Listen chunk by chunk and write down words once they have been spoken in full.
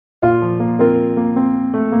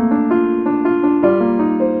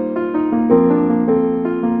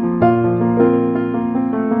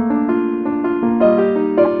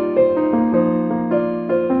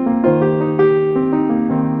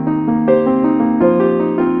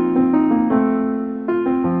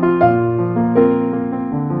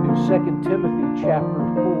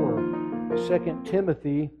chapter 4. 2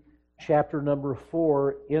 Timothy chapter number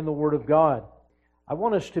 4 in the Word of God. I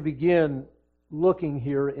want us to begin looking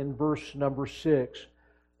here in verse number 6,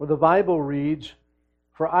 where the Bible reads,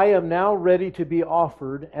 "For I am now ready to be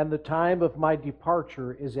offered, and the time of my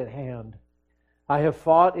departure is at hand. I have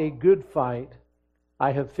fought a good fight. I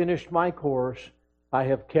have finished my course. I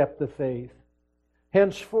have kept the faith.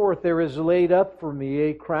 Henceforth there is laid up for me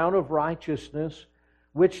a crown of righteousness,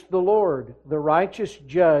 which the Lord, the righteous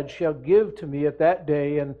judge, shall give to me at that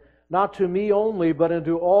day, and not to me only, but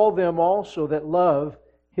unto all them also that love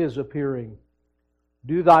His appearing.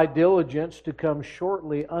 Do thy diligence to come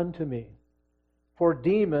shortly unto me. For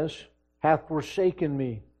Demas hath forsaken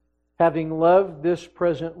me, having loved this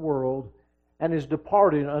present world, and is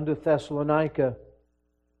departed unto Thessalonica.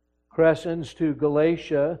 Crescens to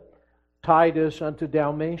Galatia, Titus unto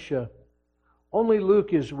Dalmatia. Only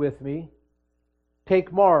Luke is with me.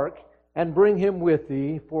 Take Mark, and bring him with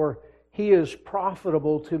thee, for he is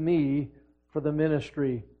profitable to me for the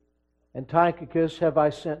ministry. And Tychicus have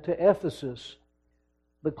I sent to Ephesus.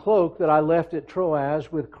 The cloak that I left at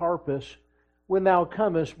Troas with Carpus, when thou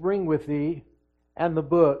comest, bring with thee, and the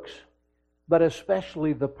books, but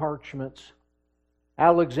especially the parchments.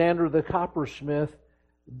 Alexander the coppersmith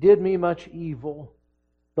did me much evil.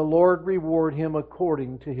 The Lord reward him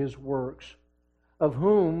according to his works. Of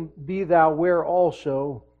whom be thou ware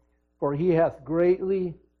also, for he hath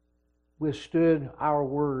greatly withstood our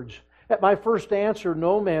words. At my first answer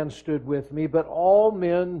no man stood with me, but all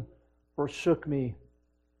men forsook me.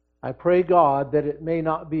 I pray God that it may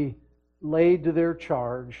not be laid to their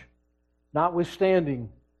charge.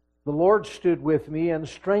 Notwithstanding, the Lord stood with me and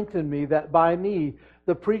strengthened me, that by me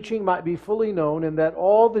the preaching might be fully known, and that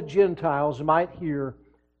all the Gentiles might hear.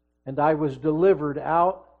 And I was delivered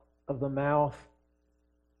out of the mouth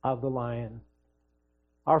of the lion."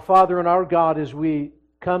 Our Father and our God, as we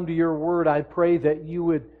come to your word, I pray that you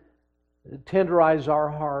would tenderize our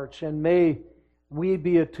hearts, and may we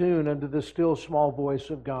be attuned unto the still small voice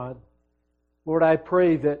of God. Lord, I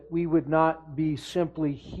pray that we would not be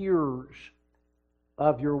simply hearers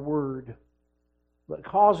of your word, but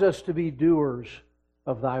cause us to be doers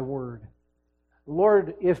of thy word.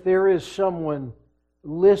 Lord, if there is someone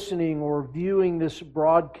listening or viewing this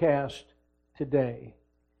broadcast today,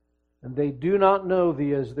 and they do not know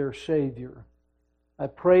thee as their Savior, I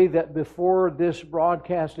pray that before this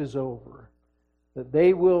broadcast is over, that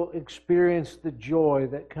they will experience the joy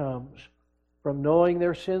that comes from knowing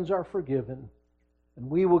their sins are forgiven. And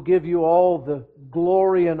we will give you all the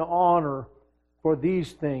glory and honor for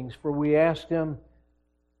these things, for we ask them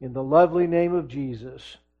in the lovely name of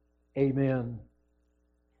Jesus. Amen.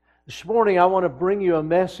 This morning I want to bring you a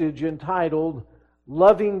message entitled,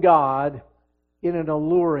 "Loving God in an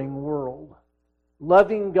Alluring World."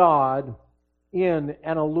 Loving God in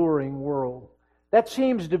an alluring world. That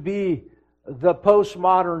seems to be the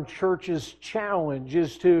postmodern church's challenge,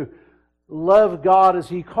 is to love God as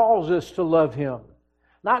He calls us to love Him.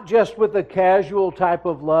 Not just with a casual type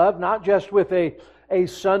of love, not just with a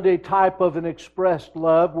Sunday type of an expressed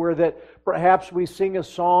love, where that perhaps we sing a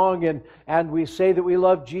song and we say that we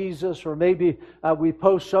love Jesus, or maybe we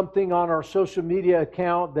post something on our social media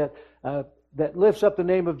account that lifts up the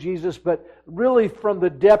name of Jesus, but really from the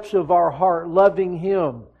depths of our heart, loving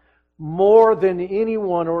Him more than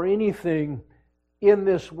anyone or anything in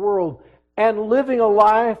this world, and living a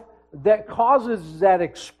life that causes that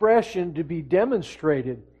expression to be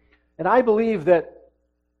demonstrated. And I believe that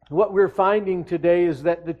what we're finding today is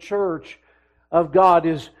that the church of God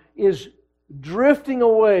is drifting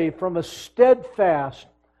away from a steadfast,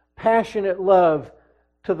 passionate love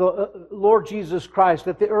to the Lord Jesus Christ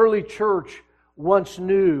that the early church once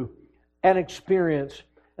knew and experienced.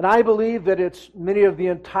 And I believe that it's many of the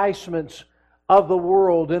enticements of the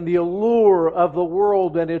world and the allure of the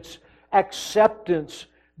world and its acceptance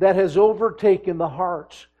that has overtaken the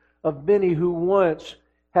hearts of many who once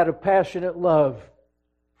had a passionate love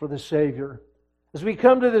for the Savior. As we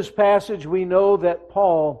come to this passage, we know that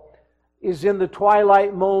Paul is in the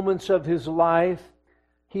twilight moments of his life.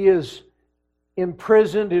 He is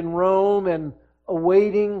imprisoned in Rome and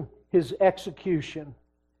awaiting his execution.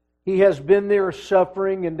 He has been there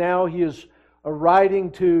suffering, and now he is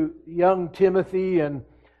writing to young Timothy and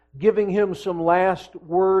giving him some last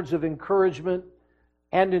words of encouragement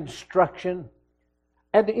and instruction.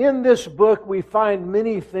 And in this book we find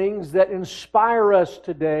many things that inspire us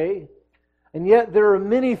today, and yet there are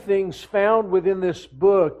many things found within this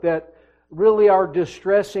book that really are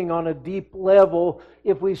distressing on a deep level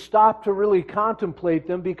if we stop to really contemplate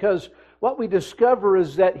them, because what we discover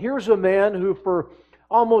is that here's a man who for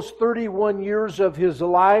almost 31 years of his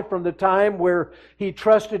life, from the time where he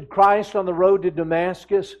trusted Christ on the road to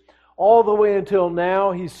Damascus, all the way until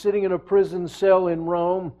now. He's sitting in a prison cell in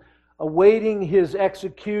Rome, awaiting his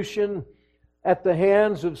execution at the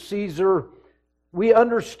hands of Caesar. We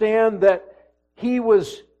understand that he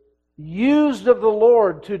was used of the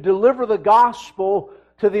Lord to deliver the gospel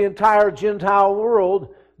to the entire Gentile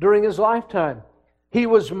world during his lifetime. He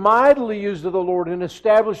was mightily used of the Lord in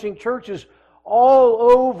establishing churches all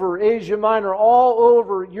over Asia Minor, all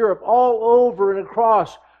over Europe, all over and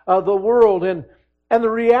across the world. And the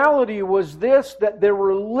reality was this, that there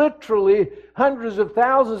were literally hundreds of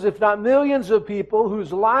thousands, if not millions of people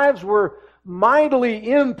whose lives were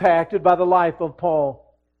mightily impacted by the life of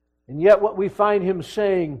Paul. And yet what we find him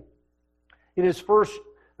saying in his first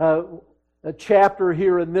chapter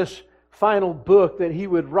here in this final book that he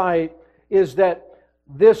would write is that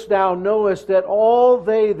this thou knowest, that all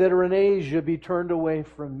they that are in Asia be turned away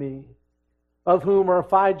from me, of whom are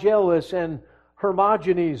Phygellus and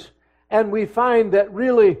Hermogenes. And we find that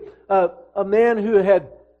really a man who had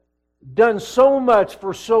done so much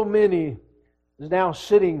for so many is now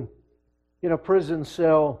sitting in a prison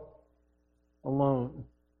cell alone.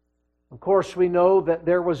 Of course, we know that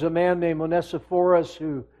there was a man named Onesiphorus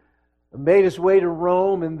who made his way to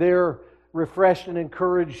Rome and there refreshed and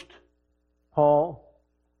encouraged Paul.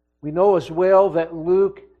 We know as well that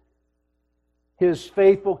Luke, his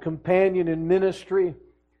faithful companion in ministry,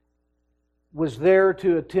 was there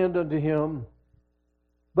to attend unto him.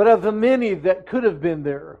 But of the many that could have been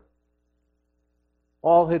there,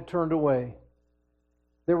 all had turned away.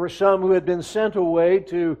 There were some who had been sent away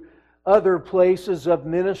to other places of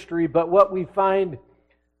ministry, but what we find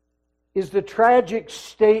is the tragic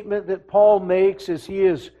statement that Paul makes as he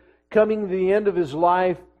is coming to the end of his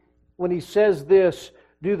life when he says this,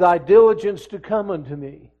 "Do thy diligence to come unto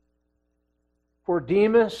me. For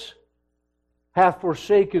Demas hath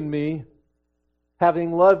forsaken me,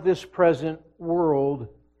 having loved this present world,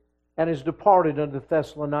 and is departed unto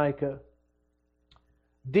Thessalonica."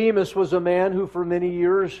 Demas was a man who for many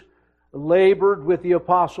years labored with the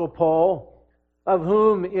Apostle Paul, of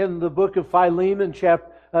whom in the book of Philemon,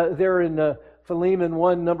 there in Philemon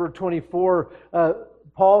 1, number 24,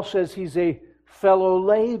 Paul says he's a fellow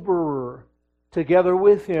laborer together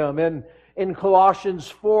with him. And in Colossians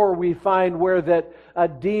 4, we find where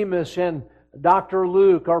that Demas and Dr.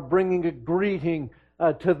 Luke are bringing a greeting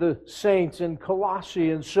to the saints in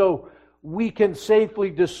Colossae. And so we can safely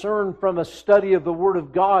discern from a study of the Word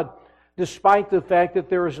of God, despite the fact that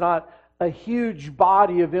there is not a huge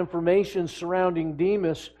body of information surrounding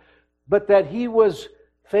Demas, but that he was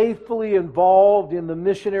faithfully involved in the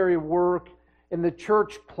missionary work, in the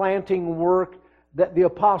church planting work that the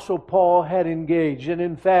Apostle Paul had engaged. And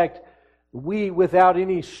in fact, we, without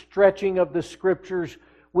any stretching of the Scriptures,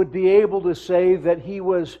 would be able to say that he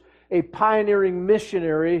was a pioneering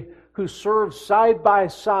missionary who served side by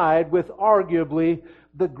side with arguably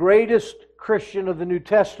the greatest Christian of the New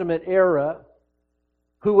Testament era,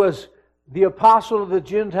 who was the apostle of the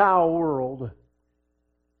Gentile world.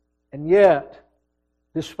 And yet,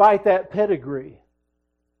 despite that pedigree,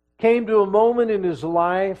 came to a moment in his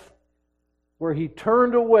life where he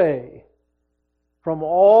turned away from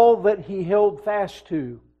all that he held fast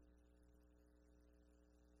to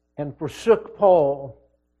and forsook Paul.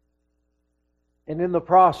 And in the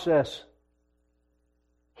process,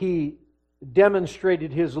 he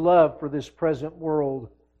demonstrated his love for this present world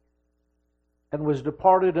and was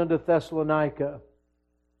departed unto Thessalonica.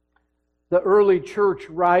 The early church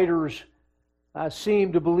writers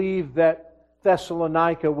seem to believe that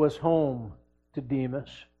Thessalonica was home to Demas.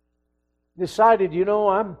 Decided,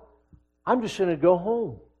 I'm just going to go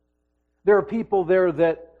home. There are people there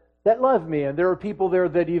that love me, and there are people there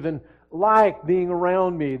that even like being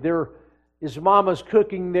around me. There is mama's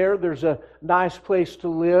cooking there. There's a nice place to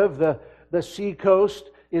live. The seacoast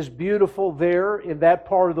is beautiful there in that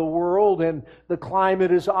part of the world, and the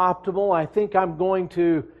climate is optimal. I think I'm going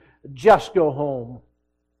to just go home.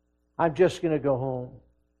 I'm just going to go home.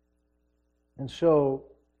 And so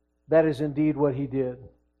that is indeed what he did.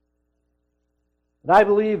 And I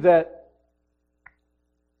believe that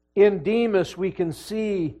in Demas we can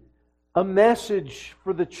see a message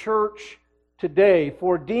for the church today.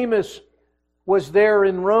 For Demas was there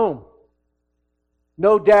in Rome.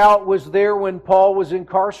 No doubt was there when Paul was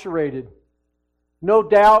incarcerated. No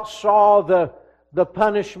doubt saw the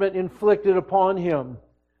punishment inflicted upon him,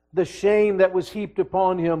 the shame that was heaped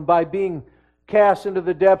upon him by being cast into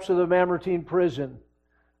the depths of the Mamertine prison.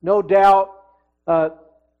 No doubt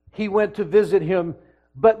he went to visit him.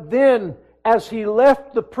 But then, as he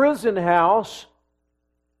left the prison house,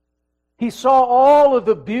 He saw all of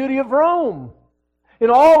the beauty of Rome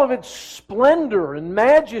in all of its splendor and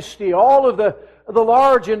majesty, all of the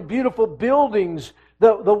large and beautiful buildings,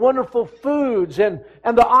 the wonderful foods and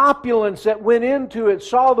the opulence that went into it,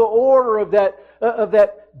 saw the order of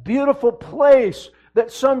that beautiful place that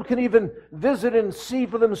some can even visit and see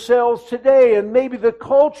for themselves today, and maybe the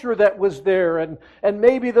culture that was there, and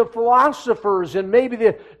maybe the philosophers, and maybe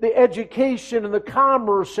the education and the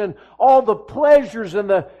commerce and all the pleasures and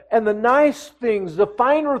the nice things, the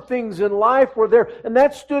finer things in life were there, and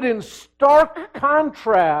that stood in stark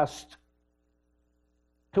contrast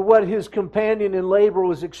to what his companion in labor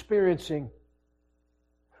was experiencing.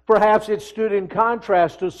 Perhaps it stood in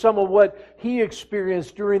contrast to some of what he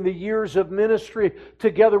experienced during the years of ministry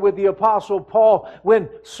together with the Apostle Paul. When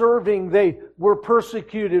serving, they were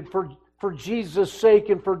persecuted for Jesus' sake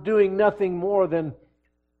and for doing nothing more than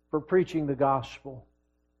for preaching the gospel,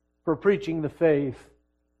 for preaching the faith.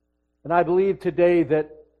 And I believe today that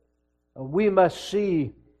we must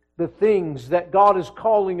see the things that God is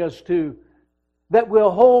calling us to, that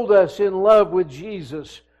will hold us in love with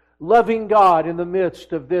Jesus, loving God in the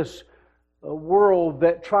midst of this world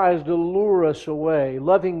that tries to lure us away,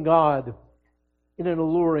 loving God in an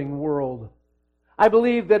alluring world. I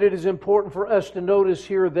believe that it is important for us to notice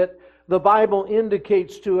here that the Bible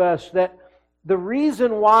indicates to us that the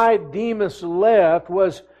reason why Demas left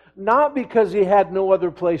was not because he had no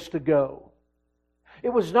other place to go. It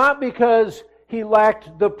was not because he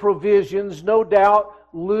lacked the provisions. No doubt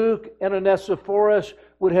Luke and Onesiphorus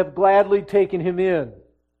would have gladly taken him in.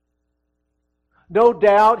 No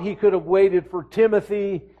doubt he could have waited for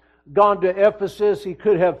Timothy, gone to Ephesus. He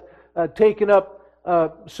could have taken up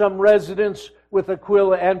some residence with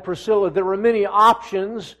Aquila and Priscilla. There were many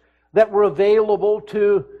options that were available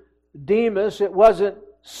to Demas. It wasn't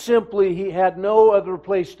simply he had no other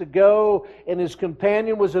place to go and his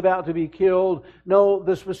companion was about to be killed. No,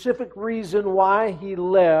 the specific reason why he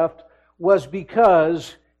left was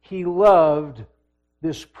because he loved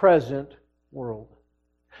this present world.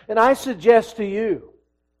 And I suggest to you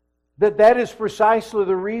that that is precisely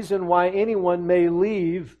the reason why anyone may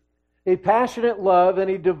leave a passionate love and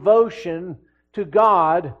a devotion to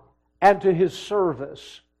God and to His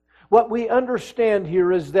service. What we understand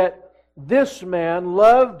here is that this man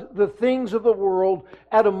loved the things of the world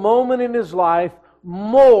at a moment in his life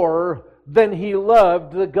more than he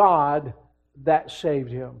loved the God that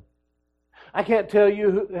saved him. I can't tell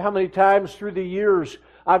you how many times through the years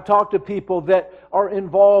I've talked to people that are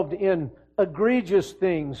involved in egregious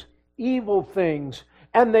things, evil things,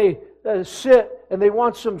 and they sit and they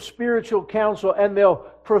want some spiritual counsel and they'll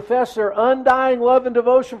profess their undying love and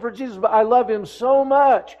devotion for Jesus. But I love Him so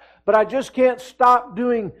much, but I just can't stop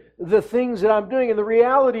doing the things that I'm doing. And the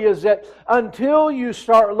reality is that until you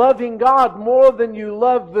start loving God more than you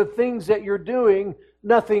love the things that you're doing,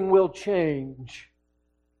 nothing will change.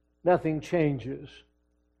 Nothing changes.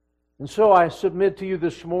 And so I submit to you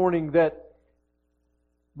this morning that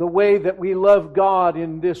the way that we love God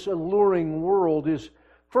in this alluring world is,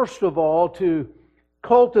 first of all, to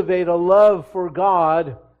cultivate a love for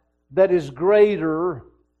God that is greater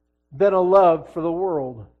than a love for the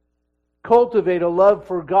world. Cultivate a love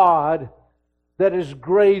for God that is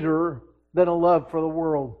greater than a love for the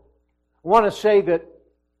world. I want to say that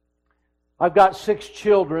I've got 6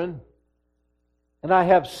 children and I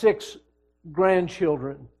have 6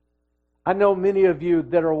 grandchildren. I know many of you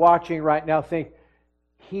that are watching right now think,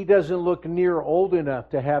 he doesn't look near old enough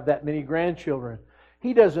to have that many grandchildren.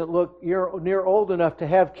 He doesn't look near old enough to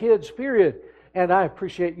have kids, period. And I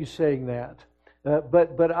appreciate you saying that.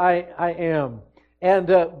 But I am.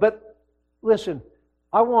 But listen,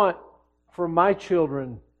 I want for my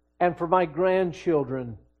children and for my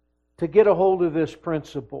grandchildren to get a hold of this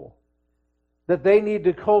principle, that they need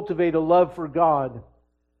to cultivate a love for God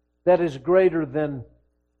that is greater than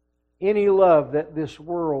any love that this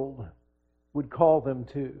world would call them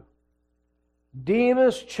to.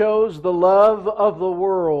 Demas chose the love of the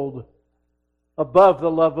world above the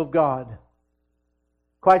love of God.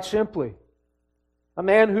 Quite simply, a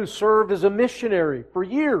man who served as a missionary for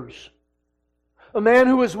years, a man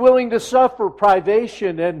who was willing to suffer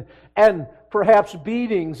privation and perhaps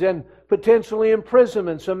beatings and potentially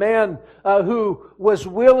imprisonments, a man who was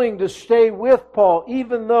willing to stay with Paul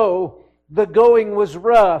even though the going was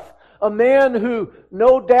rough, a man who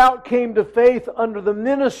no doubt came to faith under the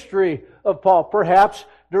ministry of Paul, perhaps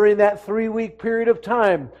during that 3-week period of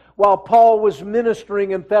time while Paul was ministering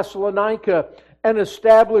in Thessalonica and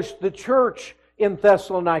established the church in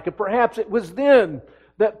Thessalonica. Perhaps it was then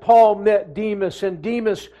that Paul met Demas, and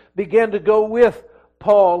Demas began to go with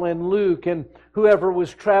Paul and Luke and whoever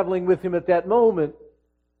was traveling with him at that moment.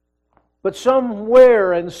 But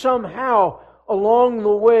somewhere and somehow along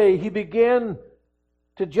the way, he began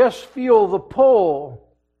to just feel the pull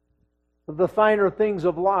of the finer things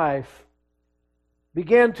of life.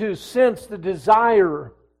 Began to sense the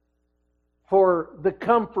desire for the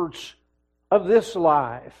comforts of this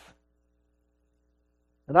life.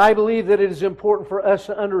 And I believe that it is important for us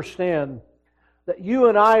to understand that you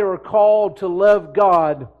and I are called to love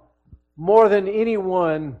God more than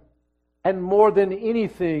anyone and more than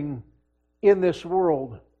anything in this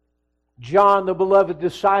world. John, the beloved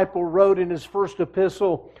disciple, wrote in his first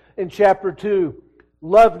epistle in chapter 2,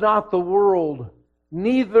 "Love not the world,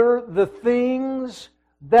 neither the things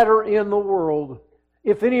that are in the world.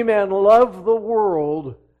 If any man love the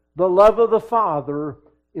world, the love of the Father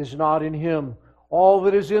is not in him. All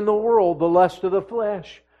that is in the world, the lust of the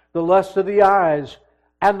flesh, the lust of the eyes,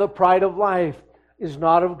 and the pride of life, is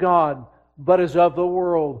not of God, but is of the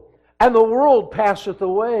world. And the world passeth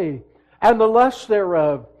away, and the lust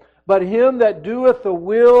thereof. But him that doeth the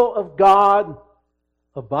will of God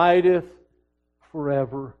abideth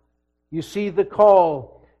forever." You see, the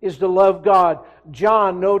call is to love God.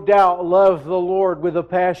 John, no doubt, loved the Lord with a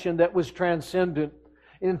passion that was transcendent.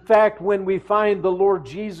 In fact, when we find the Lord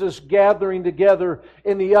Jesus gathering together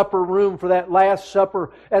in the upper room for that Last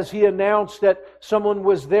Supper, as He announced that someone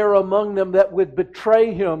was there among them that would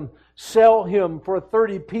betray Him, sell Him for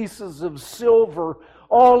 30 pieces of silver,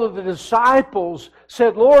 all of the disciples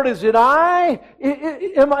said, "Lord, is it I?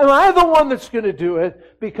 Am I the one that's going to do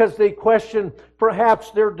it?" Because they questioned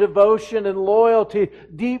perhaps their devotion and loyalty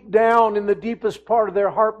deep down in the deepest part of their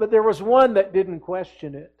heart. But there was one that didn't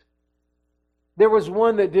question it. There was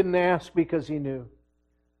one that didn't ask because he knew,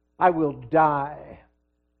 "I will die."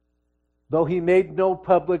 Though he made no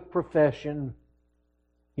public profession,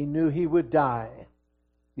 he knew he would die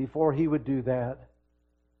before he would do that.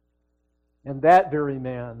 And that very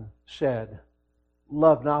man said,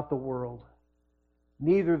 "Love not the world,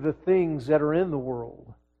 neither the things that are in the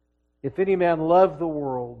world. If any man love the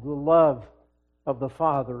world, the love of the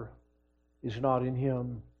Father is not in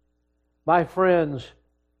him." My friends,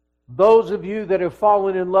 those of you that have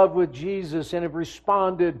fallen in love with Jesus and have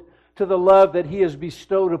responded to the love that He has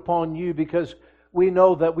bestowed upon you, because we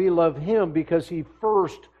know that we love Him because He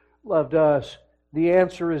first loved us, the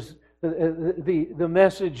answer is, the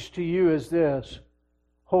message to you is this: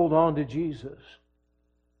 hold on to Jesus.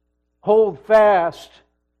 Hold fast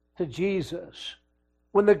to Jesus.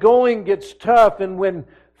 When the going gets tough and when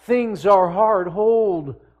things are hard,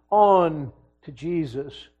 hold on to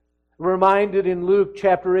Jesus. Reminded in Luke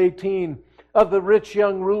chapter 18 of the rich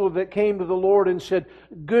young ruler that came to the Lord and said,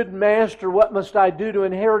 "Good Master, what must I do to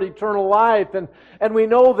inherit eternal life?" And we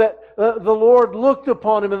know that the Lord looked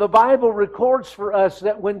upon him, and the Bible records for us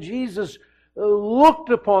that when Jesus looked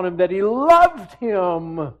upon him, that He loved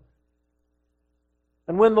him.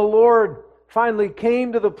 And when the Lord finally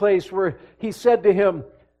came to the place where He said to him,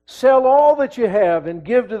 "Sell all that you have and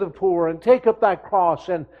give to the poor, and take up thy cross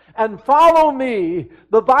and follow me,"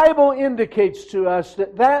 the Bible indicates to us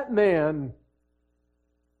that that man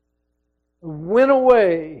went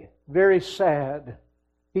away very sad.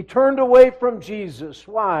 He turned away from Jesus.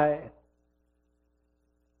 Why?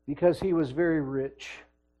 Because he was very rich.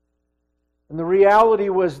 And the reality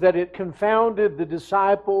was that it confounded the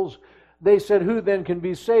disciples. They said, "Who then can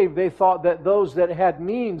be saved?" They thought that those that had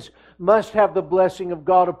means must have the blessing of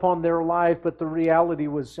God upon their life. But the reality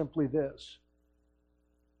was simply this: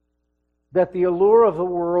 that the allure of the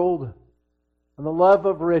world and the love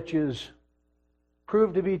of riches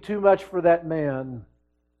proved to be too much for that man.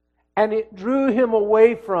 And it drew him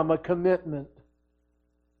away from a commitment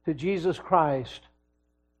to Jesus Christ.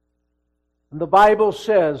 And the Bible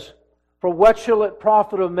says, "For what shall it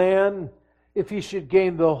profit a man if he should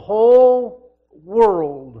gain the whole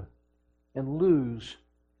world and lose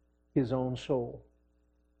his own soul?"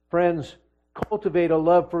 Friends, cultivate a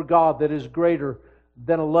love for God that is greater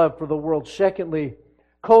than a love for the world. Secondly,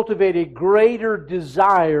 cultivate a greater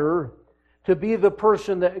desire to be the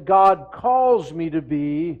person that God calls me to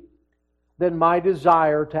be than my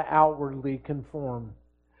desire to outwardly conform.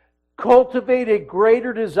 Cultivate a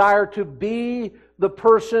greater desire to be the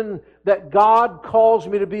person that God calls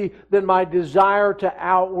me to be than my desire to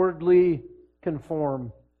outwardly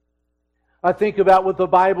conform. I think about what the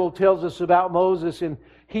Bible tells us about Moses in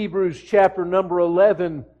Hebrews chapter number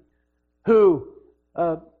 11, who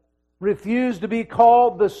refused to be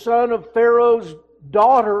called the son of Pharaoh's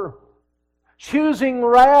daughter, choosing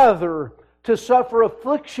rather to suffer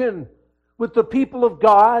affliction with the people of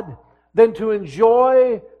God than to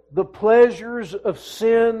enjoy the pleasures of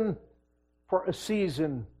sin for a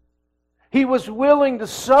season. He was willing to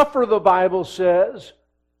suffer, the Bible says,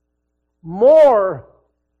 more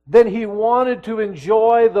than he wanted to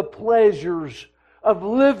enjoy the pleasures of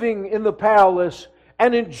living in the palace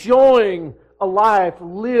and enjoying a life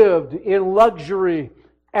lived in luxury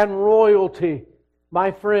and royalty.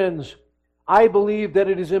 My friends, I believe that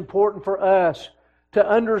it is important for us to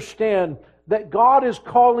understand that God is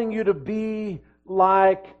calling you to be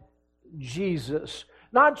like Jesus.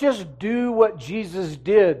 Not just do what Jesus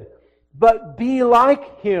did, but be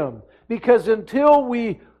like Him. Because until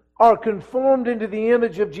we are conformed into the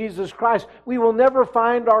image of Jesus Christ, we will never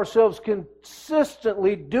find ourselves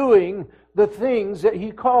consistently doing the things that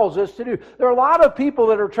He calls us to do. There are a lot of people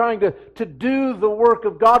that are trying to do the work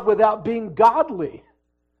of God without being godly.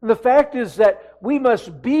 And the fact is that we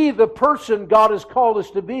must be the person God has called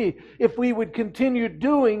us to be if we would continue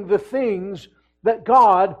doing the things that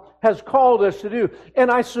God has called us to do. And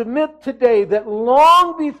I submit today that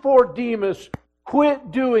long before Demas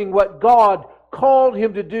quit doing what God called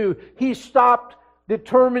him to do, he stopped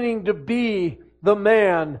determining to be the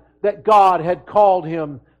man that God had called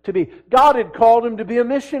him to be. God had called him to be a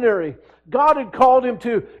missionary. God had called him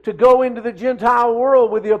to go into the Gentile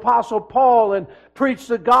world with the Apostle Paul and preach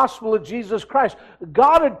the gospel of Jesus Christ.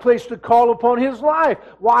 God had placed a call upon his life.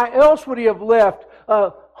 Why else would he have left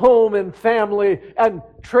home and family and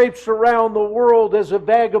traipsed around the world as a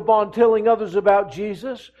vagabond telling others about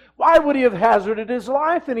Jesus? Why would he have hazarded his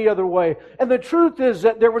life any other way? And the truth is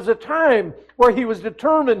that there was a time where he was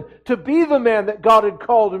determined to be the man that God had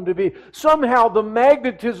called him to be. Somehow the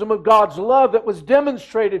magnetism of God's love that was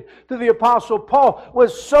demonstrated to the Apostle Paul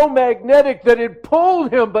was so magnetic that it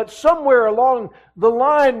pulled him, but somewhere along the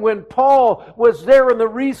line when Paul was there in the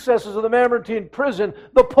recesses of the Mamertine prison,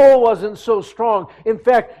 the pull wasn't so strong. In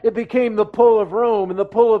fact, it became the pull of Rome and the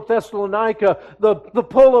pull of Thessalonica, the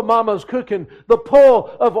pull of Mama's cooking, the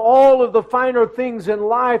pull of all of the finer things in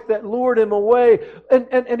life that lured him away.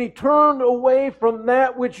 And he turned away from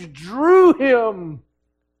that which drew him,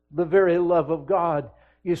 the very love of God.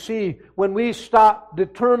 You see, when we stop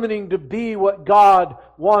determining to be what God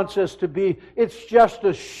wants us to be, it's just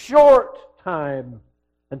a short time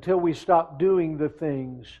until we stop doing the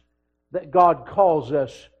things that God calls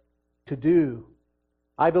us to do.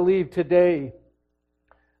 I believe today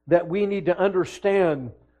that we need to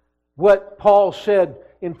understand what Paul said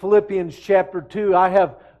in Philippians chapter 2. I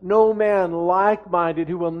have no man like-minded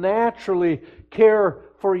who will naturally care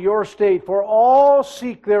for your state, for all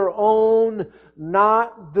seek their own,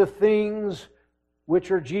 not the things which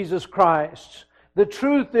are Jesus Christ's. The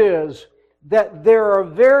truth is that there are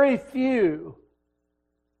very few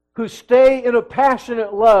who stay in a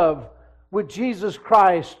passionate love with Jesus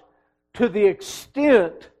Christ to the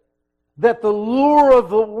extent that the lure of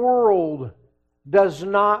the world does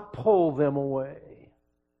not pull them away.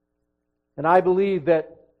 And I believe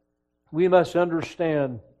that we must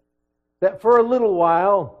understand that for a little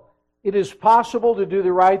while it is possible to do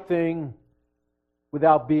the right thing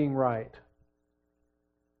without being right.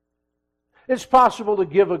 It's possible to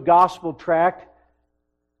give a gospel tract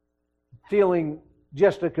feeling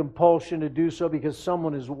just a compulsion to do so because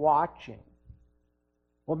someone is watching.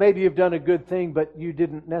 Well, maybe you've done a good thing, but you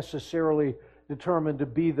didn't necessarily determine to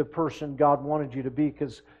be the person God wanted you to be,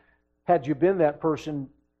 because had you been that person,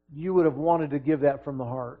 you would have wanted to give that from the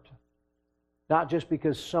heart. Not just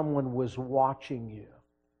because someone was watching you.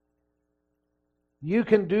 You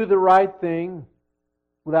can do the right thing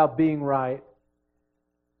without being right,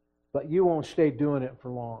 but you won't stay doing it for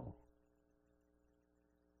long.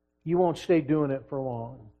 You won't stay doing it for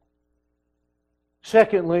long.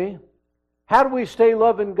 Secondly, how do we stay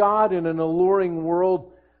loving God in an alluring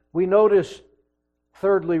world? We notice,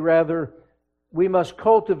 thirdly rather, we must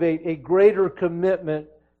cultivate a greater commitment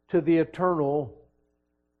to the eternal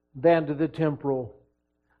than to the temporal.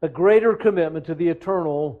 A greater commitment to the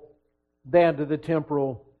eternal than to the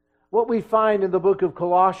temporal. What we find in the book of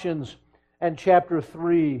Colossians and chapter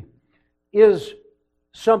 3 is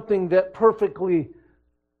something that perfectly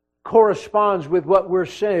corresponds with what we're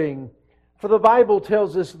saying. For the Bible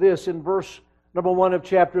tells us this in verse number 1 of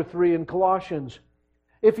chapter 3 in Colossians.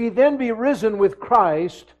 If ye then be risen with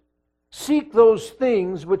Christ, seek those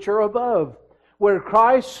things which are above, where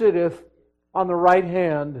Christ sitteth on the right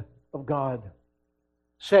hand of God.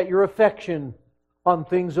 Set your affection on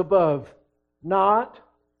things above, not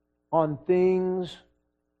on things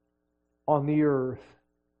on the earth.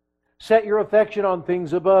 Set your affection on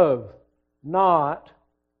things above, not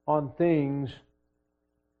on things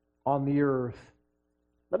on the earth.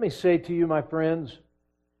 Let me say to you, my friends,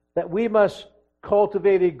 that we must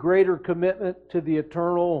cultivate a greater commitment to the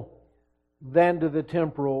eternal than to the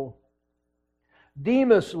temporal.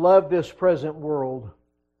 Demas loved this present world,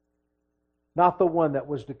 not the one that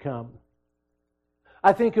was to come.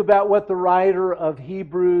 I think about what the writer of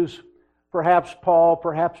Hebrews, perhaps Paul,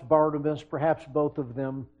 perhaps Barnabas, perhaps both of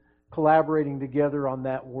them, collaborating together on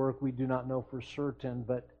that work. We do not know for certain,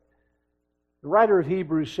 but the writer of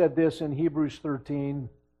Hebrews said this in Hebrews 13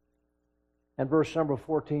 and verse number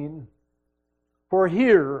 14. For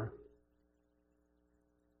here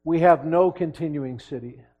we have no continuing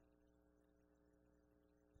city,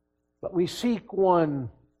 but we seek one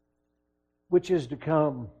which is to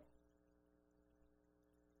come.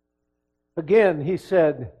 Again, he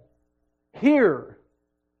said, here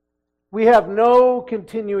we have no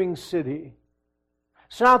continuing city.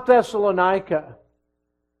 It's not Thessalonica.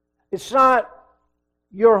 It's not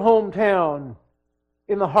your hometown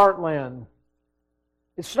in the heartland.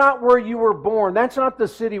 It's not where you were born. That's not the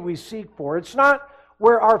city we seek for. It's not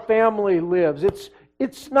where our family lives.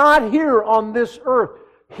 It's not here on this earth.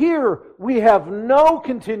 Here we have no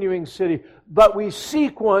continuing city, but we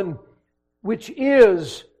seek one which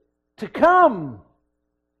is to come.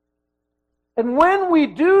 And when we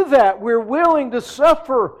do that, we're willing to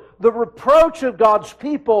suffer the reproach of God's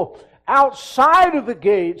people outside of the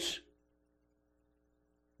gates.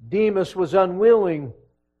 Demas was unwilling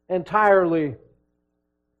entirely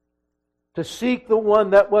to seek the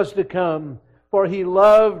one that was to come, for he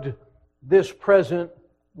loved this present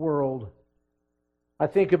world. I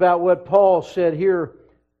think about what Paul said here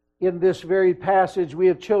in this very passage we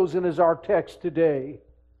have chosen as our text today.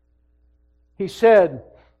 He said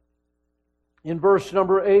in verse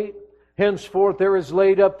number 8, henceforth there is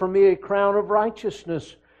laid up for me a crown of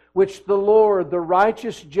righteousness, which the Lord, the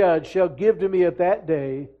righteous judge, shall give to me at that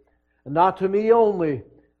day, and not to me only,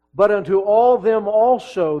 but unto all them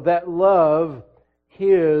also that love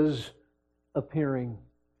His appearing.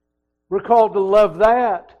 We're called to love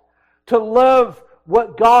that, to love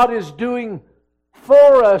what God is doing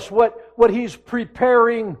for us, what He's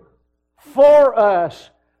preparing for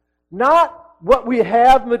us. Not what we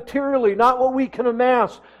have materially, not what we can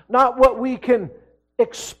amass, not what we can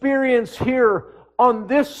experience here on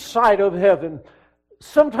this side of heaven.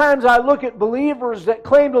 Sometimes I look at believers that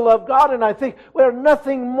claim to love God and I think we're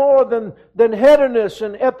nothing more than hedonists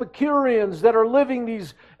and Epicureans that are living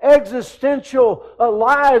these existential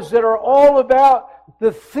lives that are all about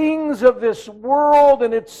the things of this world,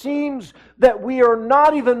 and it seems that we are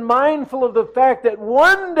not even mindful of the fact that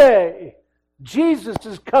one day Jesus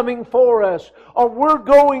is coming for us, or we're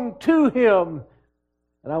going to Him.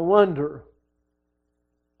 And I wonder,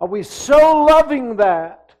 are we so loving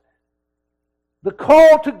that? The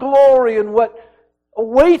call to glory and what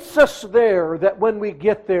awaits us there, that when we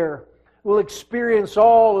get there, we'll experience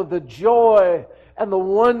all of the joy and the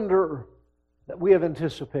wonder that we have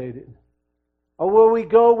anticipated. Or will we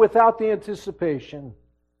go without the anticipation?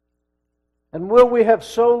 And will we have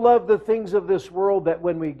so loved the things of this world that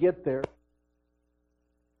when we get there,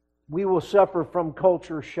 we will suffer from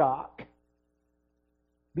culture shock?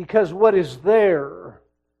 Because what is there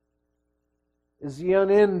is the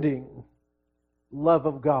unending love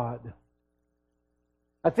of God.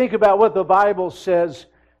 I think about what the Bible says,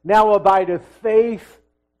 now abideth faith,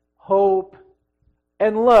 hope,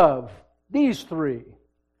 and love. These three.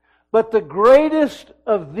 But the greatest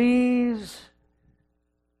of these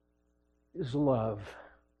is love.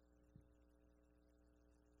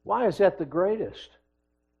 Why is that the greatest?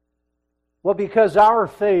 Well, because our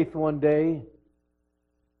faith one day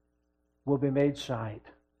will be made sight.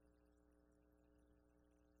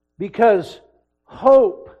 Because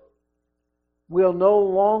hope will no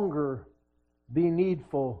longer be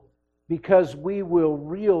needful, because we will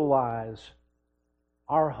realize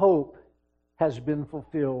our hope has been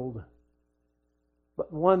fulfilled.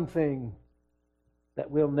 But one thing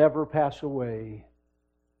that will never pass away,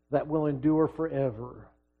 that will endure forever,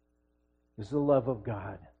 is the love of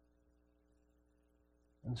God.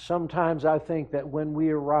 And sometimes I think that when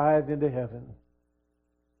we arrive into heaven,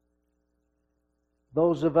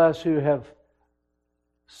 those of us who have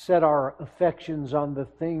set our affections on the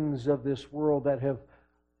things of this world that have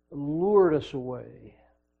lured us away,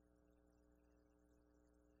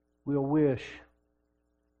 we'll wish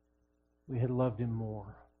we had loved Him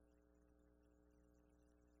more.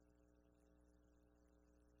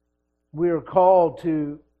 We are called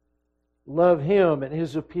to love Him and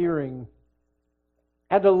His appearing,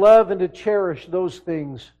 and to love and to cherish those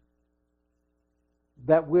things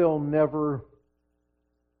that will never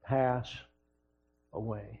pass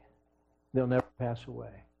away. They'll never pass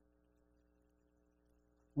away.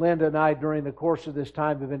 Linda and I, during the course of this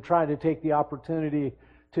time, have been trying to take the opportunity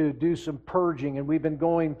to do some purging, and we've been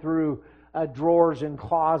going through drawers and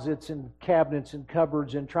closets and cabinets and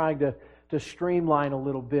cupboards and trying to streamline a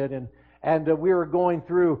little bit. And we were going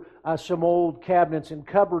through some old cabinets and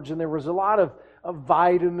cupboards, and there was a lot of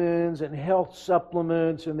vitamins and health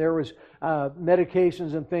supplements, and there was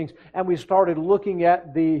medications and things. And we started looking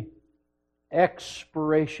at the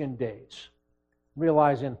expiration dates,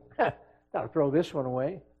 realizing, got to throw this one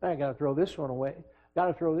away. I got to throw this one away. Got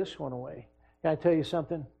to throw this one away. Can I tell you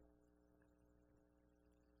something?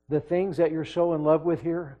 The things that you're so in love with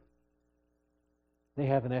here, they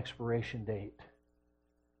have an expiration date.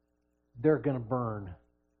 They're going to burn.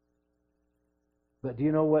 But do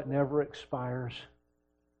you know what never expires?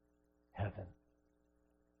 Heaven.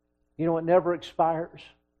 You know what never expires?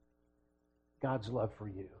 God's love for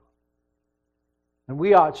you. And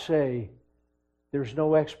we ought to say, there's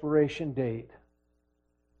no expiration date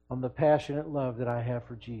on the passionate love that I have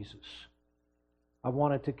for Jesus. I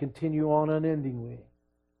want it to continue on unendingly.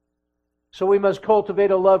 So we must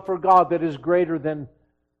cultivate a love for God that is greater than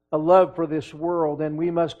a love for this world. And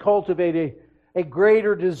we must cultivate a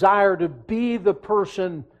greater desire to be the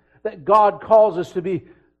person that God calls us to be,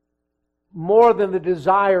 more than the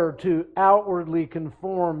desire to outwardly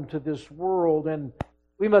conform to this world. And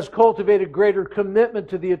we must cultivate a greater commitment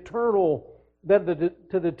to the eternal than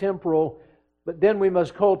to the temporal. But then we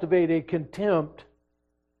must cultivate a contempt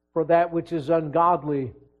for that which is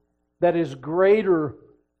ungodly, that is greater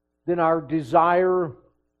than our desire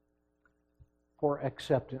for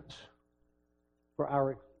acceptance, for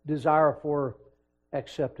our desire for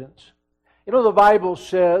acceptance. You know, the Bible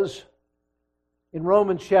says in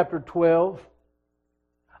Romans chapter 12,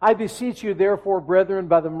 I beseech you therefore, brethren,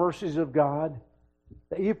 by the mercies of God,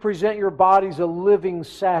 that you present your bodies a living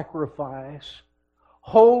sacrifice,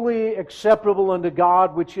 holy, acceptable unto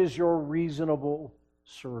God, which is your reasonable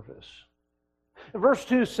service. And verse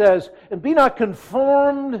 2 says, and be not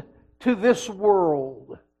conformed to this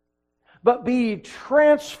world, but be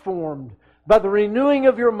transformed by the renewing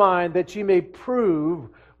of your mind, that ye may prove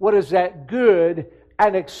what is that good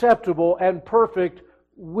and acceptable and perfect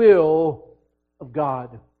will of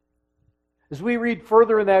God. As we read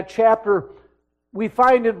further in that chapter, we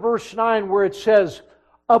find in verse 9 where it says,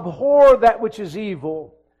 abhor that which is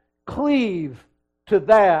evil, cleave to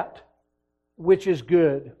that which is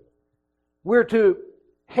good. We're to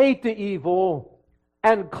hate the evil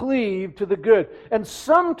and cleave to the good. And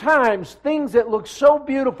sometimes things that look so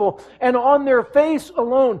beautiful and on their face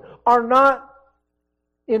alone are not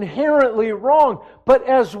inherently wrong. But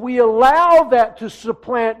as we allow that to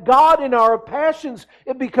supplant God in our passions,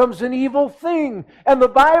 it becomes an evil thing. And the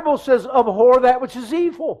Bible says, abhor that which is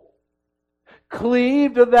evil.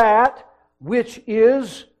 Cleave to that which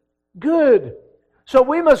is good. So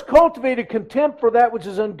we must cultivate a contempt for that which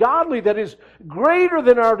is ungodly, that is greater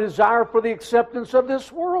than our desire for the acceptance of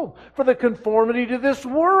this world, for the conformity to this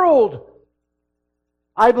world.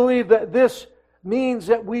 I believe that this means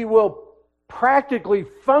that we will practically,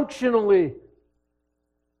 functionally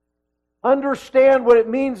understand what it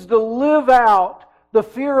means to live out the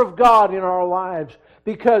fear of God in our lives,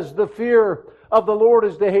 because the fear of the Lord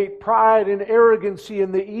is to hate pride and arrogancy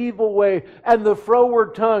and the evil way and the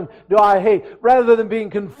froward tongue do I hate. Rather than being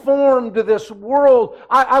conformed to this world,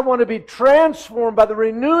 I want to be transformed by the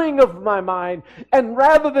renewing of my mind. And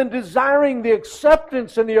rather than desiring the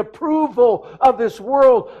acceptance and the approval of this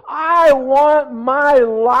world, I want my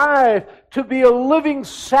life to be a living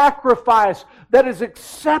sacrifice that is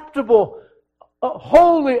acceptable,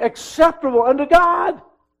 wholly acceptable unto God.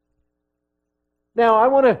 Now, I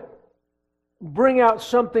want to bring out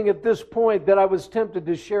something at this point that I was tempted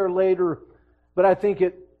to share later, but I think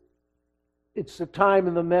it's the time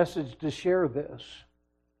in the message to share this.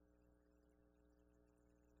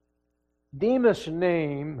 Demas'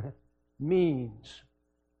 name means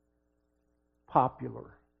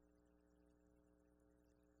popular.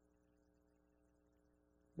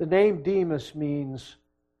 The name Demas means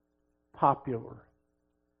popular.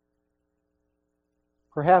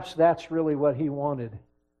 Perhaps that's really what he wanted.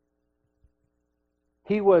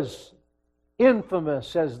 He was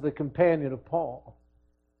infamous as the companion of Paul.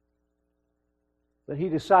 But he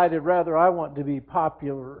decided, rather, I want to be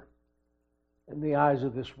popular in the eyes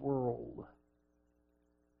of this world.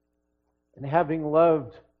 And having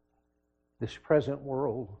loved this present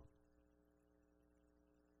world,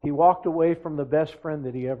 he walked away from the best friend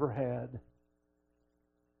that he ever had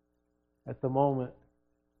at the moment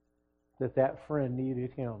that that friend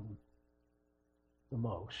needed him the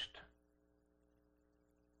most.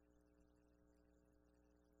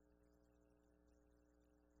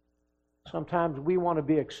 Sometimes we want to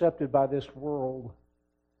be accepted by this world.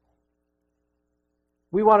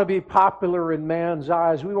 We want to be popular in man's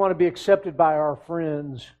eyes. We want to be accepted by our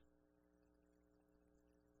friends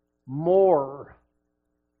more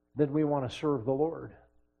then we want to serve the Lord.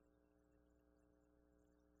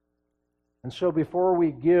 And so before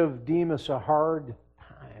we give Demas a hard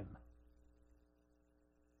time,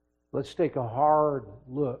 let's take a hard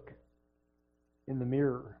look in the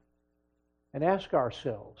mirror and ask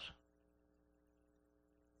ourselves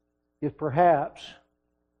if perhaps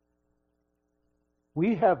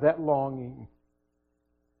we have that longing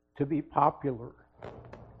to be popular,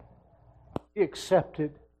 be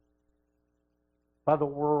accepted by the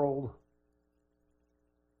world,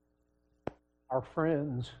 our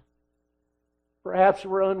friends. Perhaps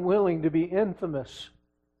we're unwilling to be infamous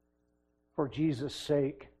for Jesus'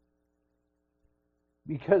 sake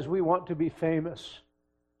because we want to be famous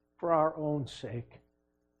for our own sake.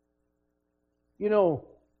 You know,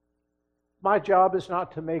 my job is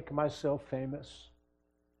not to make myself famous.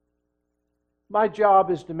 My job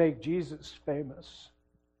is to make Jesus famous.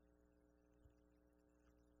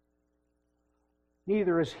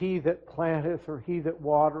 Neither is he that planteth or he that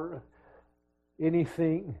watereth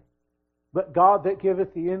anything, but God that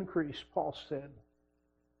giveth the increase, Paul said.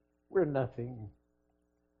 We're nothing.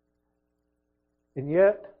 And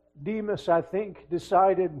yet, Demas, I think,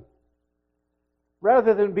 decided,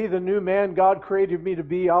 rather than be the new man God created me to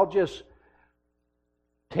be, I'll just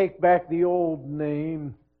take back the old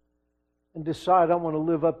name and decide I want to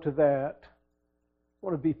live up to that. I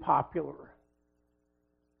want to be popular.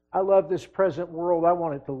 I love this present world. I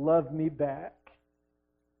want it to love me back.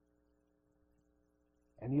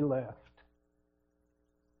 And he left.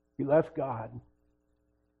 He left God.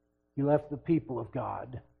 He left the people of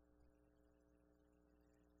God.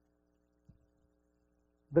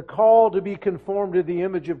 The call to be conformed to the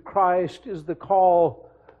image of Christ is the call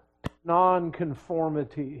to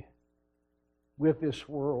non-conformity with this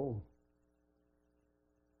world.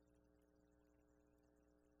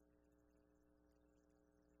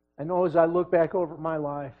 I know as I look back over my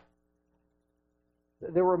life,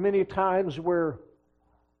 there were many times where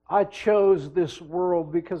I chose this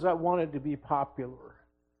world because I wanted to be popular,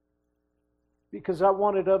 because I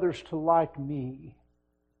wanted others to like me.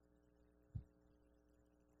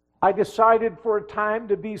 I decided for a time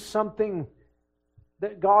to be something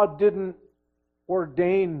that God didn't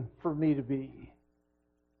ordain for me to be,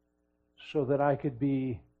 so that I could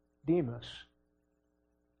be Demas,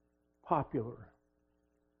 popular.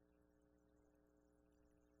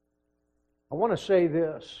 I want to say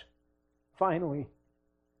this, finally.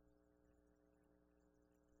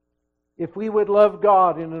 If we would love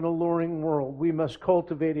God in an alluring world, we must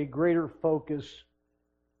cultivate a greater focus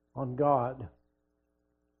on God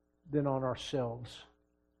than on ourselves.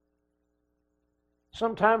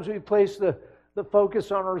 Sometimes we place the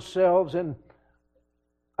focus on ourselves, and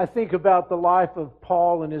I think about the life of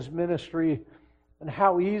Paul and his ministry and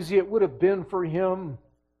how easy it would have been for him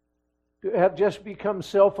to have just become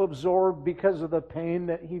self-absorbed because of the pain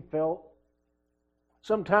that he felt.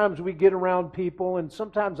 Sometimes we get around people, and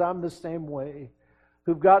sometimes I'm the same way,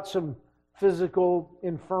 who've got some physical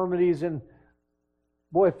infirmities, and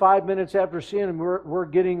boy, 5 minutes after seeing them, we're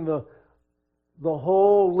getting the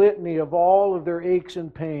whole litany of all of their aches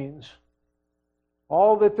and pains,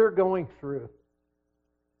 all that they're going through.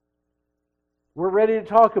 We're ready to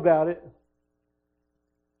talk about it.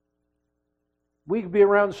 We could be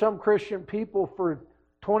around some Christian people for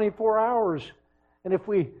 24 hours, and if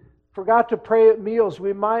we forgot to pray at meals,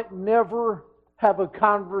 we might never have a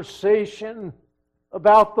conversation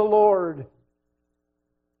about the Lord.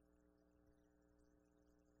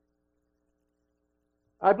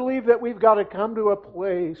 I believe that we've got to come to a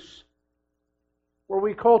place where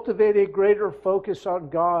we cultivate a greater focus on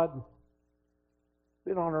God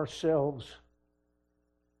than on ourselves.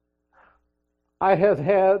 I have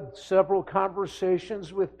had several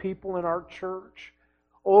conversations with people in our church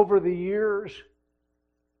over the years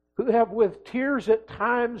who have, with tears at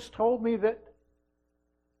times, told me that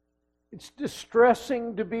it's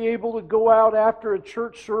distressing to be able to go out after a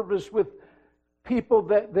church service with people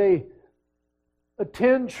that they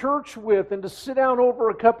attend church with and to sit down over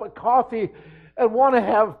a cup of coffee and want to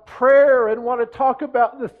have prayer and want to talk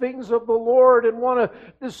about the things of the Lord and want to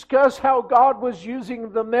discuss how God was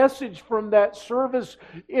using the message from that service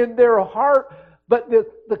in their heart. But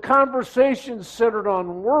the conversation centered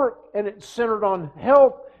on work, and it centered on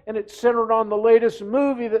health, and it centered on the latest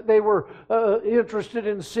movie that they were interested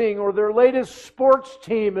in seeing, or their latest sports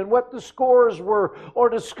team and what the scores were, or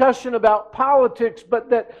discussion about politics, but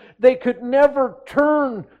that they could never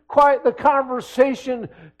turn quite the conversation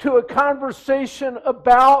to a conversation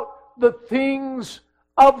about the things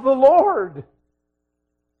of the Lord.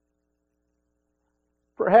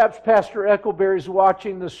 Perhaps Pastor Eckleberry's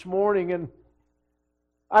watching this morning, and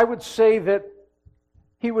I would say that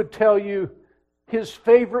he would tell you his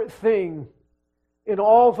favorite thing in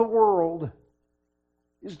all the world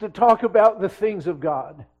is to talk about the things of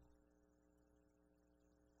God.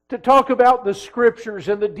 To talk about the Scriptures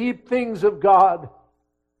and the deep things of God.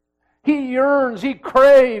 He yearns, he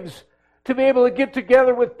craves to be able to get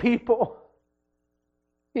together with people.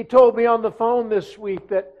 He told me on the phone this week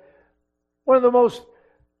that one of the most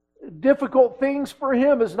difficult things for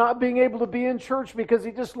him is not being able to be in church because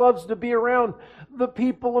he just loves to be around the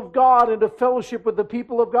people of God and to fellowship with the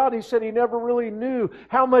people of God. He said he never really knew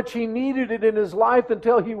how much he needed it in his life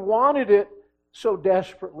until he wanted it so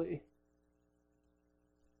desperately.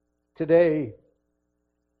 Today,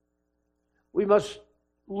 we must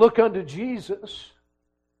look unto Jesus,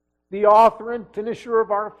 the author and finisher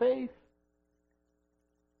of our faith.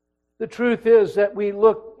 The truth is that we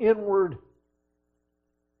look inward.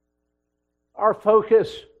 Our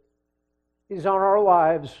focus is on our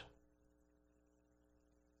lives.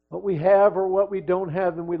 What we have or what we don't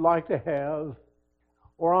have and we'd like to have,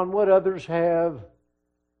 or on what others have.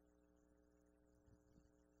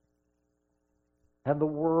 And the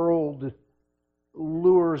world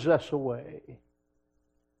lures us away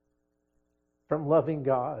from loving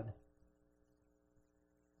God.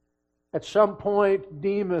 At some point,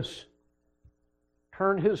 Demas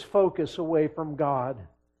turned his focus away from God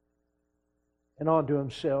and onto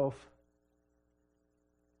himself.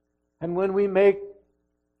 And when we make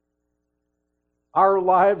our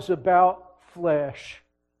lives about flesh,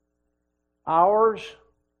 ours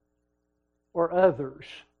or others,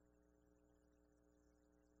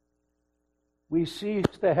 we cease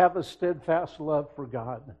to have a steadfast love for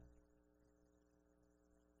God.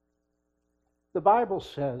 The Bible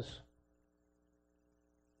says,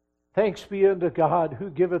 "Thanks be unto God who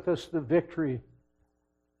giveth us the victory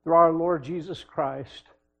through our Lord Jesus Christ.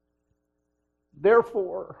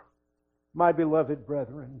 Therefore, my beloved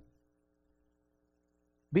brethren,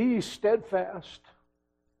 be steadfast,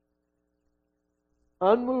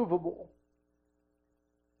 unmovable,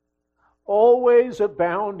 always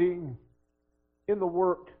abounding in the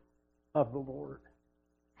work of the Lord."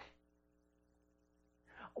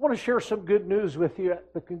 I want to share some good news with you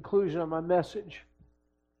at the conclusion of my message.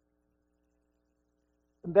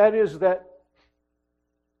 And that is that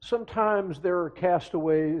sometimes there are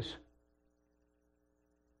castaways,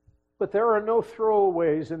 but there are no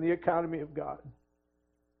throwaways in the economy of God.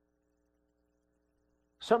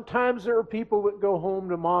 Sometimes there are people that go home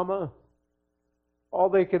to mama. All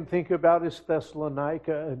they can think about is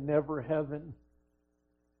Thessalonica and never heaven.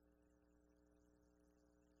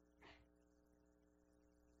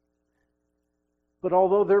 But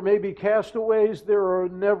although there may be castaways, there are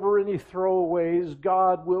never any throwaways.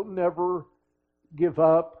 God will never give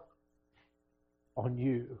up on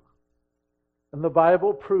you. And the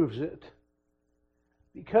Bible proves it.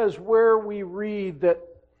 Because where we read that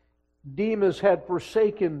Demas had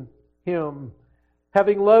forsaken him,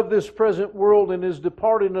 having loved this present world, and is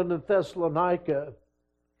departed unto Thessalonica,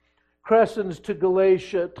 Crescens to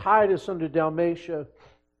Galatia, Titus unto Dalmatia,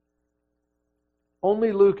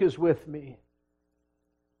 only Luke is with me.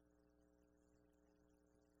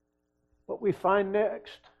 What we find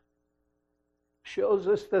next shows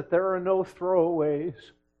us that there are no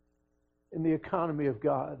throwaways in the economy of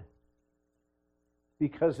God.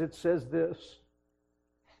 Because it says this,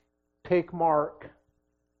 "Take Mark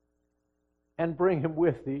and bring him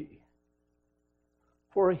with thee,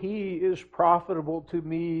 for he is profitable to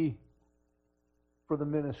me for the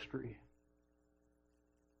ministry."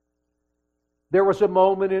 There was a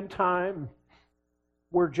moment in time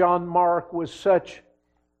where John Mark was such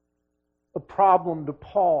a problem to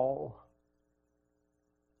Paul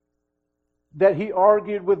that he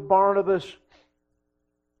argued with Barnabas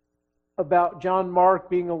about John Mark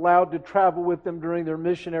being allowed to travel with them during their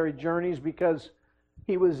missionary journeys because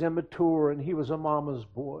he was immature and he was a mama's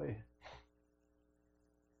boy.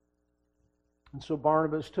 And so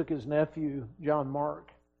Barnabas took his nephew, John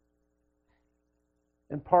Mark,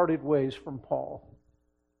 and parted ways from Paul.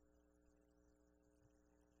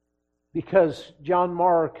 Because John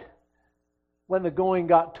Mark, when the going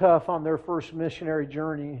got tough on their first missionary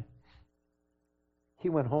journey, he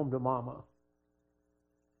went home to mama.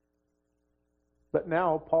 But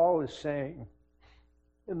now Paul is saying,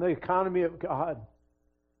 in the economy of God,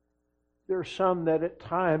 there are some that at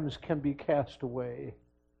times can be cast away.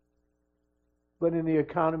 But in the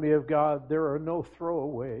economy of God, there are no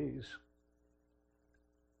throwaways.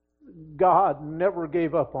 God never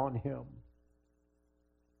gave up on him.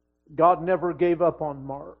 God never gave up on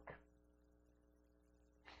Mark.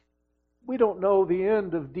 We don't know the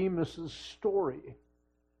end of Demas' story.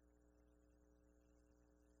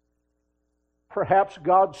 Perhaps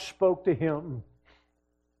God spoke to him,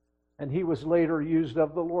 and he was later used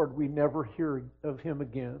of the Lord. We never hear of him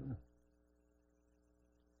again.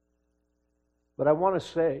 But I want to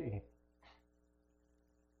say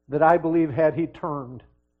that I believe had he turned,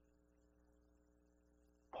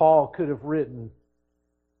 Paul could have written,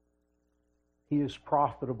 "He is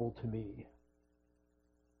profitable to me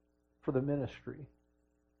for the ministry."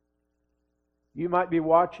 You might be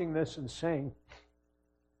watching this and saying,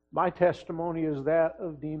 "My testimony is that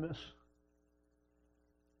of Demas."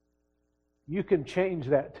 You can change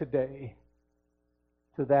that today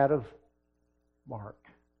to that of Mark,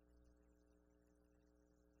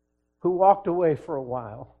 who walked away for a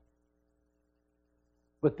while,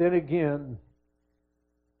 but then again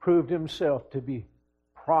proved himself to be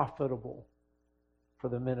profitable for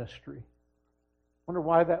the ministry. Wonder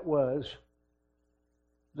why that was.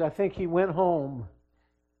 I think he went home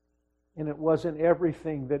and it wasn't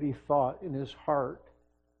everything that he thought in his heart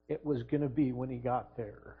it was going to be when he got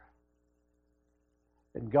there.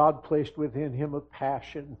 And God placed within him a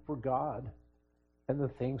passion for God and the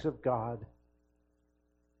things of God,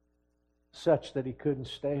 such that he couldn't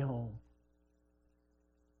stay home.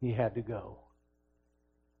 He had to go.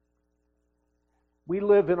 We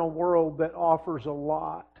live in a world that offers a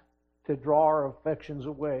lot to draw our affections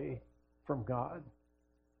away from God.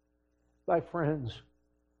 My friends,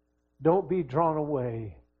 don't be drawn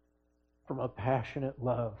away from a passionate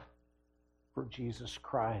love for Jesus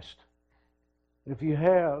Christ. If you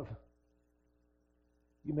have,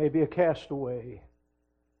 you may be a castaway,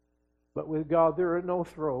 but with God there are no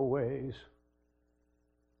throwaways.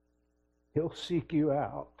 He'll seek you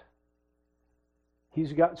out.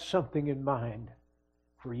 He's got something in mind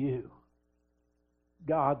for you.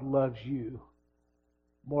 God loves you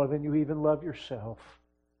more than you even love yourself.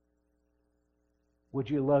 Would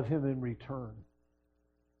you love Him in return?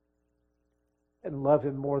 And love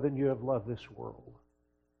Him more than you have loved this world?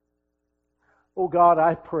 Oh God,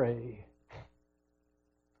 I pray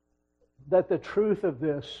that the truth of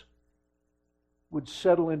this would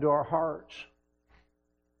settle into our hearts.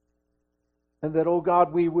 And that, oh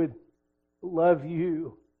God, we would love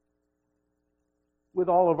You with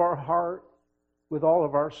all of our heart, with all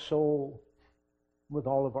of our soul, with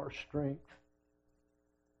all of our strength.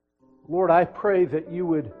 Lord, I pray that You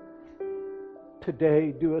would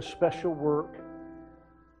today do a special work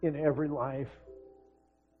in every life.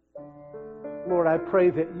 Lord, I pray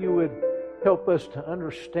that You would help us to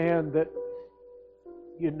understand that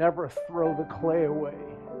You never throw the clay away.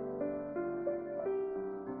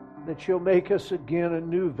 That You'll make us again a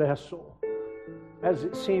new vessel as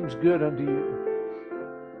it seems good unto You.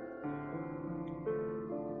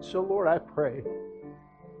 So, Lord, I pray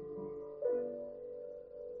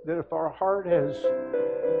that if our heart has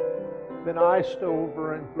been iced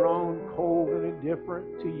over and grown cold and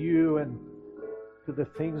indifferent to You and to the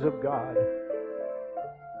things of God,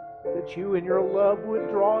 that You in Your love would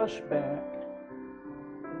draw us back.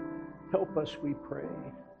 Help us, we pray.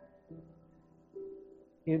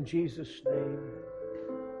 In Jesus' name.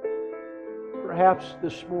 Perhaps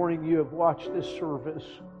this morning you have watched this service,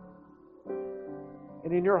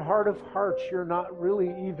 and in your heart of hearts you're not really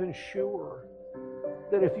even sure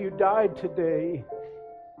that if you died today,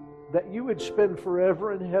 that you would spend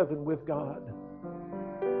forever in heaven with God.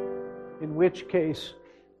 In which case,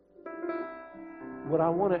 what I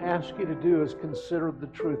want to ask you to do is consider the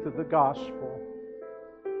truth of the gospel.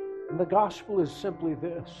 And the gospel is simply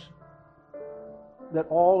this: that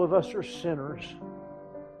all of us are sinners.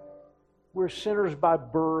 We're sinners by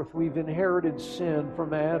birth. We've inherited sin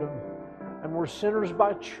from Adam. And we're sinners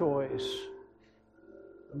by choice.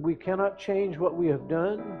 And we cannot change what we have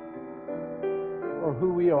done or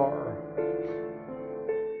who we are.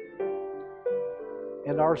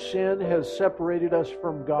 And our sin has separated us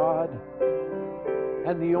from God.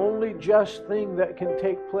 And the only just thing that can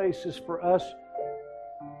take place is for us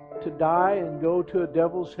to die and go to a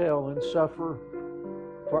devil's hell and suffer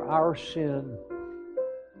for our sin.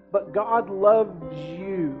 But God loved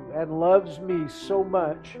you and loves me so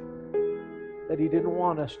much that He didn't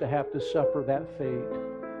want us to have to suffer that fate.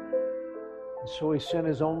 And so He sent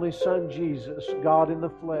His only Son, Jesus, God in the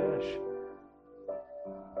flesh,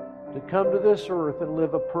 to come to this earth and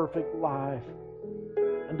live a perfect life,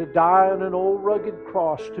 and to die on an old rugged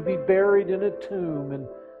cross, to be buried in a tomb, and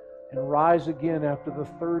rise again after the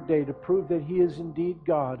third day to prove that He is indeed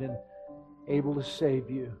God and able to save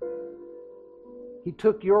you. He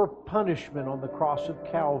took your punishment on the cross of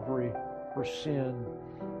Calvary for sin,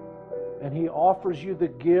 and He offers you the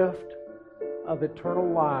gift of eternal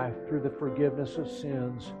life through the forgiveness of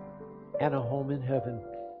sins and a home in heaven.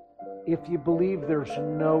 if you believe there's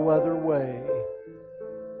no other way,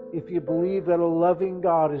 if you believe that a loving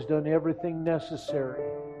God has done everything necessary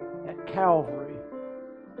at Calvary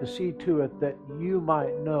to see to it that you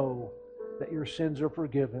might know that your sins are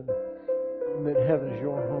forgiven and that heaven is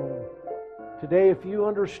your home. Today, if you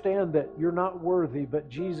understand that you're not worthy, but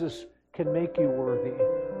Jesus can make you worthy,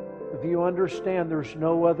 if you understand there's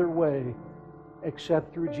no other way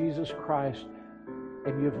except through Jesus Christ,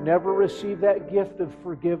 and you've never received that gift of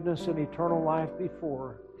forgiveness and eternal life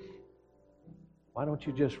before, why don't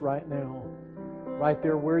you just right now, right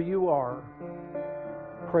there where you are,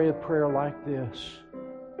 pray a prayer like this.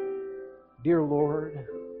 Dear Lord,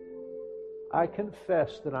 I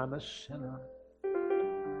confess that I'm a sinner.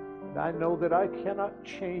 And I know that I cannot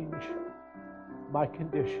change my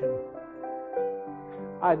condition.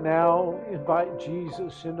 I now invite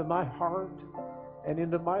Jesus into my heart and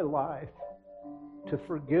into my life to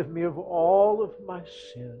forgive me of all of my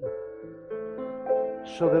sin,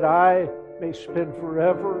 so that I may spend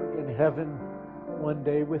forever in heaven one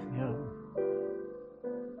day with Him.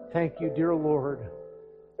 Thank you, dear Lord,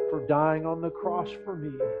 for dying on the cross for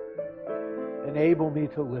me. Enable me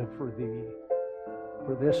to live for Thee.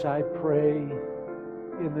 For this I pray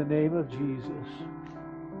in the name of Jesus.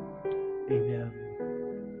 Amen.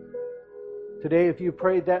 Today, if you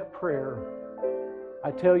prayed that prayer, I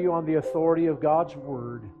tell you on the authority of God's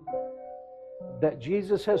Word that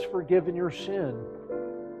Jesus has forgiven your sin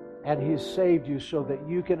and He's saved you so that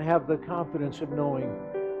you can have the confidence of knowing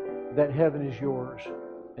that heaven is yours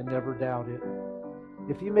and never doubt it.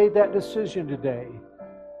 If you made that decision today,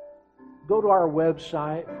 go to our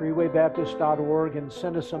website, freewaybaptist.org, and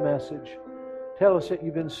send us a message. Tell us that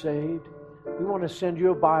you've been saved. We want to send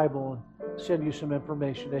you a Bible and send you some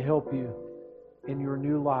information to help you in your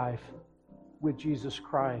new life with Jesus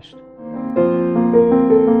Christ.